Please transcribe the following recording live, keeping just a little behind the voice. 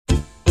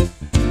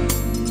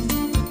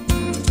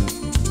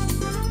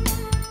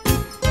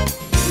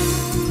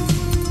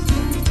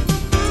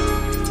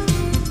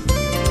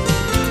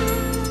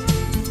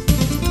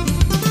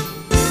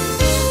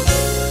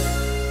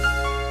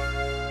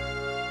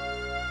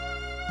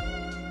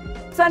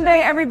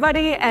Sunday,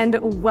 everybody, and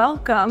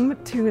welcome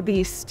to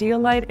the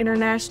Steelite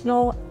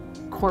International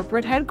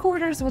corporate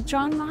headquarters with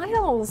John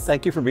Miles.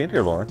 Thank you for being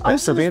here, Lauren.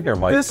 Thanks for being here,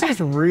 Mike. This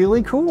is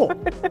really cool.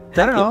 I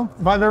don't know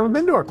if I've ever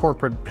been to a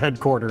corporate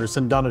headquarters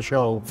and done a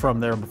show from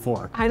there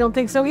before. I don't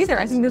think so either.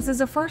 I think this is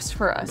a first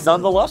for us.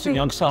 Nonetheless, in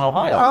Youngstown,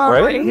 Ohio,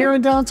 right? Here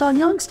in downtown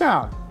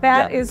Youngstown.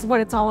 That is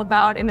what it's all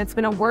about, and it's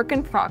been a work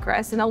in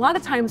progress. And a lot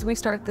of times we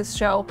start this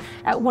show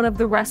at one of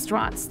the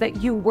restaurants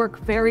that you work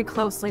very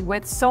closely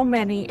with, so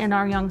many in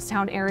our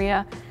Youngstown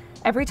area.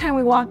 Every time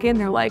we walk in,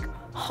 they're like,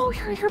 oh,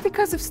 you're here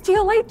because of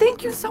Steelite,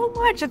 thank you so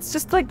much. It's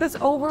just like this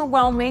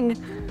overwhelming,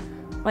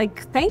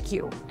 like, thank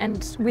you.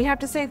 And we have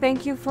to say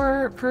thank you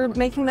for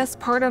making this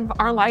part of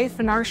our life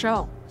and our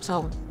show.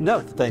 So no,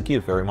 thank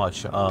you very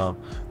much.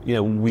 You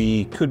know,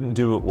 we couldn't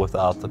do it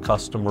without the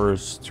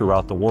customers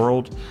throughout the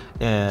world,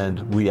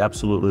 and we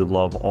absolutely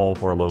love all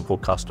of our local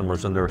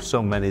customers, and there are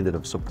so many that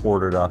have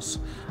supported us.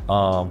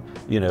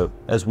 You know,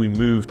 as we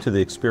moved to the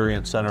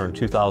Experience Center in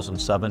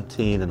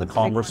 2017 in the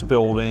Commerce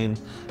Building,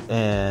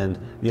 and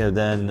you know,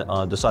 then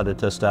decided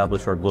to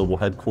establish our global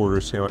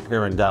headquarters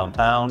here in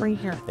downtown. Right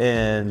here.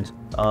 And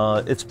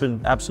it's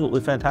been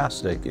absolutely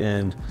fantastic.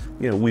 And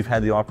you know, we've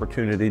had the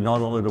opportunity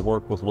not only to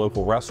work with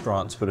local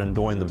restaurants, but in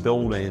doing the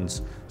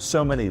buildings,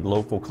 so many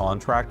local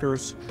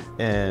contractors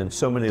and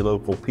so many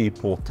local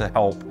people to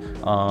help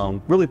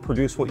really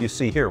produce what you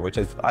see here, which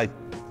is,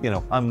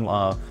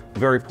 I'm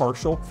very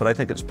partial, but I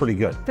think it's pretty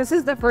good. This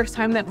is the first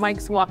time that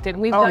Mike's walked in.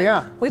 We've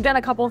done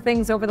a couple of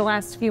things over the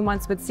last few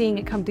months, but seeing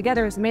it come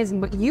together is amazing.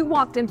 But you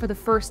walked in for the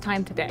first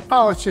time today.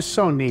 Oh, it's just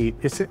so neat.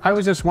 I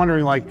was just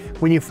wondering, like,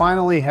 when you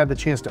finally had the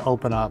chance to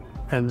open up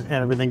and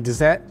everything,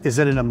 is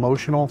it an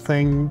emotional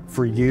thing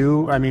for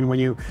you? I mean,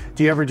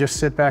 do you ever just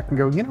sit back and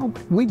go, you know,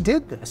 we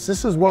did this.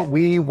 This is what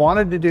we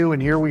wanted to do,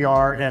 and here we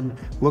are, and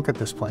look at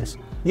this place.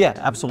 Yeah,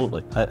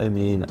 absolutely. I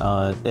mean,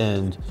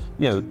 and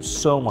you know,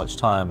 so much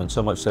time and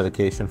so much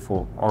dedication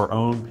for our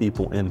own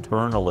people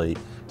internally,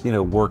 you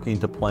know, working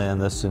to plan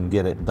this and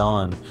get it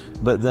done.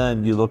 But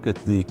then you look at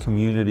the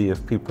community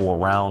of people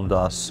around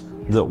us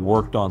that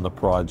worked on the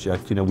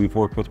project. You know, we've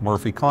worked with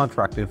Murphy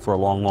Contracting for a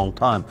long, long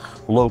time.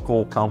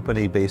 Local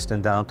company based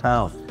in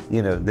downtown.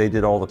 You know, they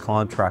did all the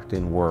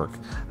contracting work.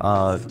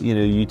 You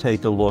know, you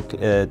take a look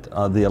at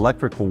the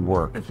electrical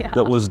work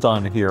that was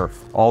done here,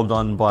 all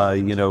done by,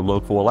 you know,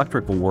 local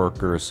electrical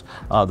workers.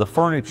 The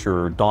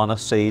furniture, Donna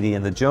Sadie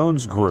and the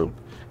Jones Group,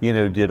 you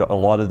know, did a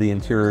lot of the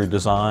interior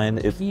design.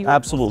 It's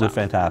absolutely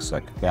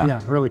fantastic.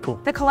 Yeah, really cool.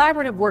 The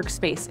collaborative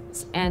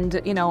workspaces and,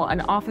 you know,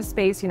 an office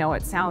space, you know,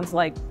 it sounds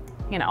like,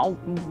 you know,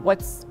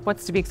 what's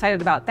to be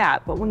excited about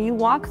that? But when you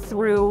walk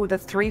through the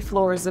 3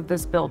 floors of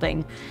this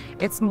building,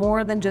 it's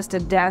more than just a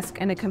desk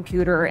and a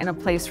computer and a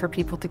place for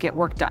people to get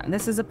work done.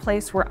 This is a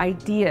place where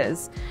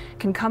ideas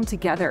can come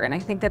together. And I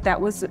think that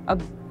was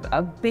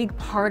a big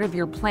part of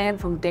your plan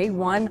from day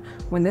one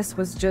when this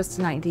was just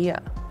an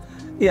idea.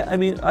 Yeah, I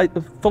mean,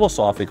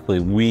 philosophically,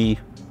 we,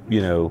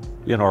 you know,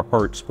 in our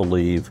hearts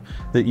believe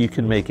that you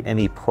can make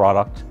any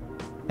product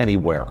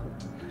anywhere.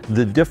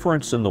 The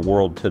difference in the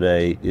world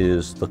today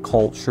is the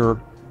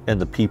culture and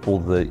the people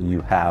that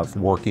you have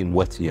working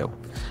with you.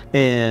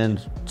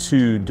 And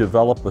to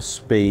develop a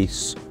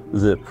space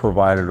that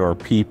provided our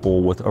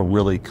people with a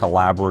really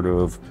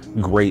collaborative,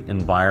 great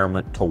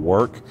environment to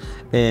work,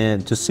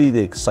 and to see the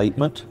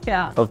excitement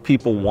of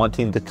people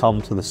wanting to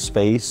come to the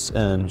space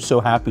and so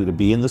happy to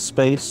be in the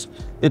space,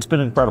 it's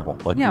been incredible,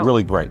 like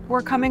really great.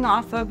 We're coming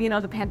off of, you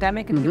know, the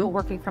pandemic and people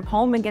working from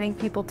home, and getting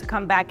people to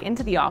come back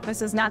into the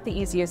office is not the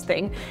easiest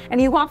thing. And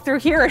you walk through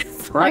here,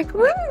 it's like,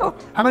 woo!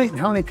 How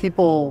many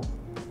people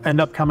end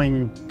up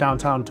coming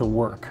downtown to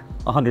work?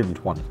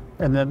 120.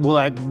 And then will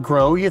that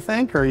grow, you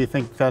think, or you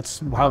think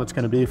that's how it's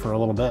going to be for a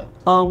little bit?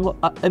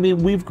 I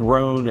mean, we've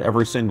grown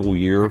every single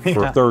year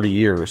for 30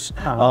 years.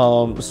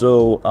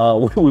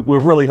 We're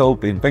really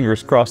hoping,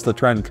 fingers crossed, the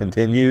trend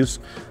continues.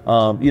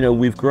 You know,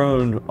 we've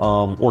grown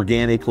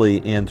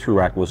organically and through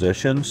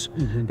acquisitions.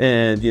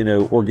 And, you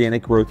know,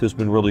 organic growth has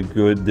been really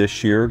good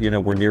this year. You know,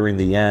 we're nearing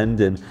the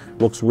end and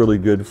looks really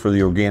good for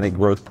the organic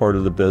growth part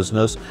of the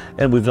business.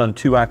 And we've done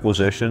 2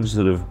 acquisitions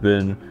that have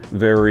been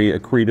very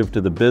accretive to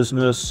the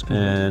business.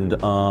 And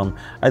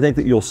I think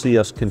that you'll see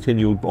us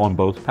continue on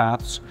both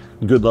paths,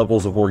 good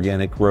levels of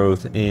organic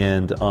growth,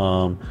 and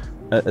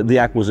the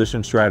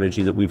acquisition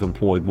strategy that we've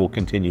employed will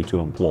continue to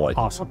employ.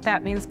 Awesome. Well,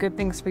 that means good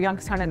things for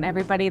Youngstown and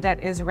everybody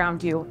that is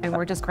around you, and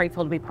we're just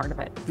grateful to be part of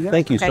it.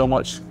 Thank you so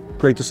much.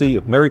 Great to see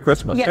you. Merry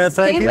Christmas. Yes,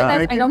 thank you.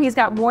 I know he's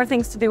got more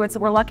things to do.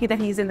 We're lucky that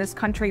he's in this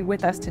country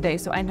with us today,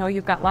 so I know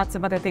you've got lots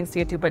of other things to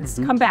get to, but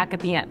come back at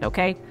the end,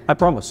 okay? I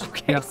promise.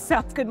 Okay,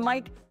 sounds good,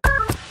 Mike.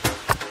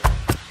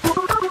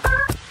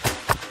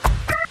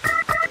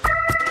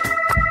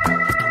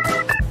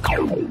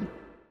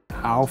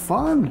 How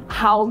fun.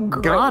 How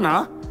great.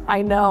 Ghana.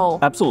 I know.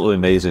 Absolutely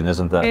amazing,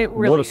 isn't that? It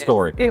really what a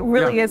story. It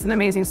really is an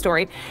amazing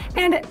story.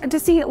 And to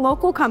see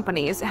local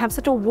companies have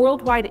such a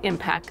worldwide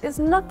impact is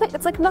nothing,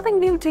 it's like nothing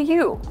new to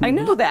you. I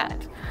know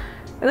that.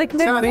 Like,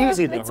 It's not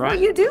easy though, it's right? what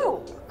you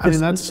do. I mean,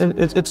 that's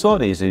It's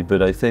not easy,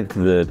 but I think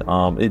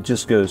that it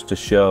just goes to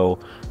show,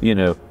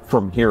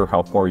 from here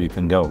how far you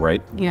can go,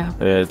 right? Yeah.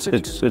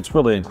 It's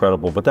really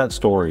incredible. But that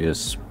story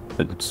it's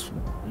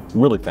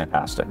really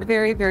fantastic.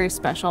 Very, very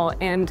special.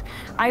 And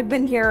I've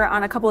been here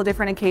on a couple of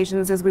different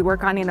occasions as we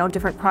work on,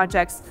 different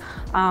projects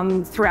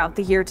throughout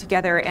the year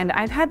together. And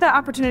I've had the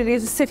opportunity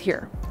to sit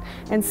here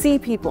and see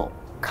people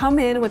come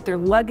in with their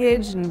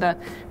luggage and the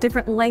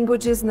different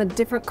languages and the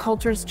different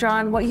cultures.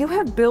 John, what you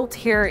have built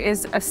here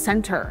is a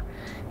center.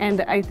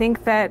 And I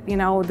think that,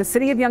 the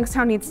city of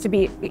Youngstown needs to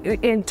be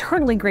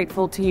internally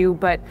grateful to you,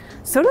 but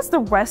so does the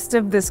rest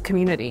of this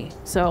community.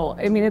 So,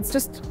 I mean, it's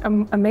just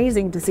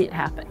amazing to see it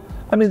happen.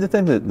 I mean, the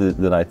thing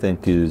that I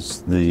think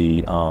is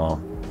the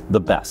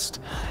best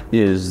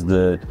is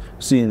that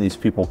seeing these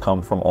people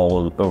come from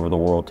all over the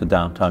world to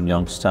downtown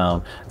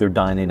Youngstown. They're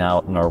dining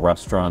out in our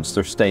restaurants,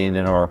 they're staying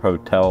in our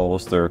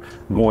hotels, they're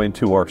going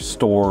to our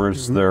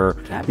stores, they're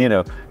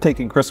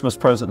taking Christmas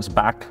presents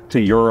back to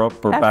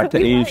Europe or back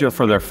to Asia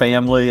for their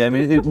family. I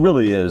mean, it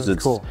really is.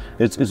 It's cool.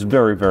 It's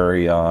very,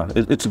 very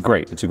it's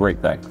great. It's a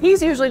great thing.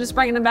 He's usually just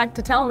bringing them back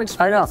to Talmadge.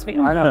 I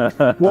know.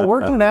 Well,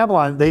 working in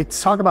Avalon, they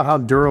talk about how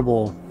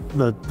durable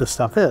the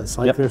stuff is.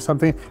 Like there's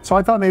something. So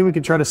I thought maybe we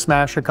could try to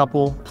smash a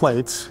couple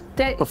plates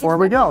before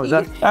we go. Is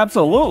that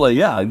Absolutely,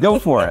 yeah. Go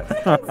for it.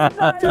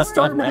 just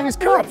start with these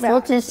cups?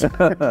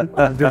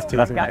 I'm just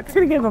teasing. I'm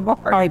gonna give him a All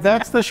right,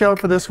 that's the show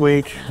for this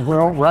week.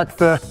 We'll wreck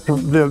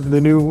the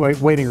new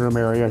waiting room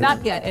area.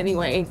 Not yet,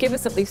 anyway. Give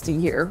us at least a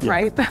year,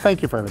 right?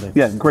 Thank you for everything.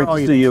 Yeah, great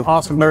to see you.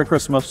 Awesome. Merry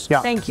Christmas. Yeah.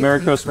 Thank you. Merry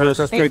Christmas.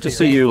 Thank Great to you.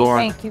 see you,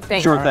 Lauren. Thank you.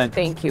 Thank Sure you. thing.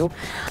 Thank you.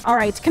 All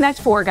right, Connect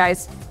 4,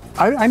 guys.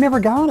 I never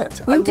got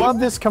it. I love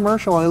this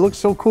commercial, and it looks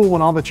so cool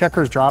when all the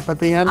checkers drop at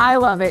the end. I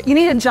love it. You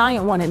need a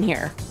giant one in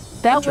here.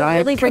 That will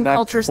Giant really bring Connect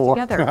cultures 4.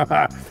 together.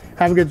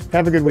 Have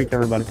a good week,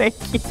 everybody. Thank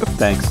you.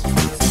 Thanks.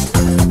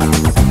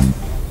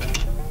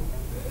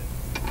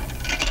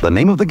 The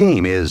name of the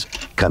game is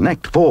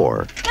Connect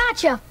 4.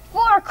 Gotcha.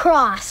 4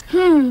 across.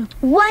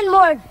 One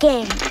more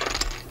game.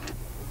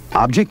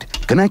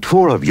 Object, connect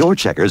 4 of your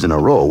checkers in a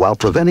row while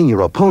preventing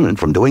your opponent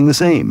from doing the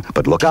same.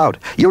 But look out,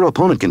 your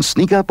opponent can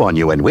sneak up on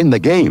you and win the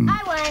game.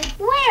 I won.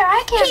 Where?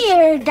 I can't.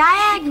 Here,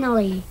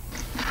 diagonally.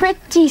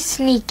 Pretty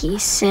sneaky,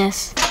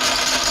 sis.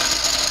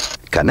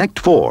 Connect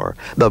 4,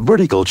 the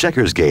vertical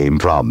checkers game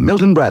from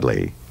Milton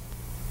Bradley.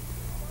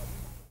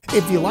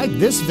 If you like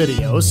this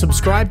video,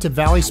 subscribe to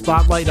Valley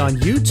Spotlight on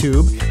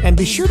YouTube and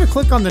be sure to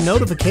click on the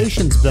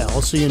notifications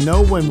bell so you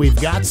know when we've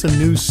got some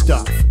new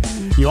stuff.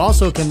 You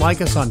also can like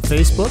us on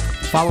Facebook,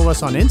 follow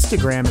us on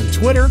Instagram and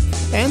Twitter,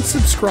 and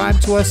subscribe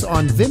to us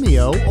on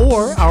Vimeo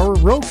or our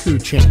Roku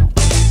channel.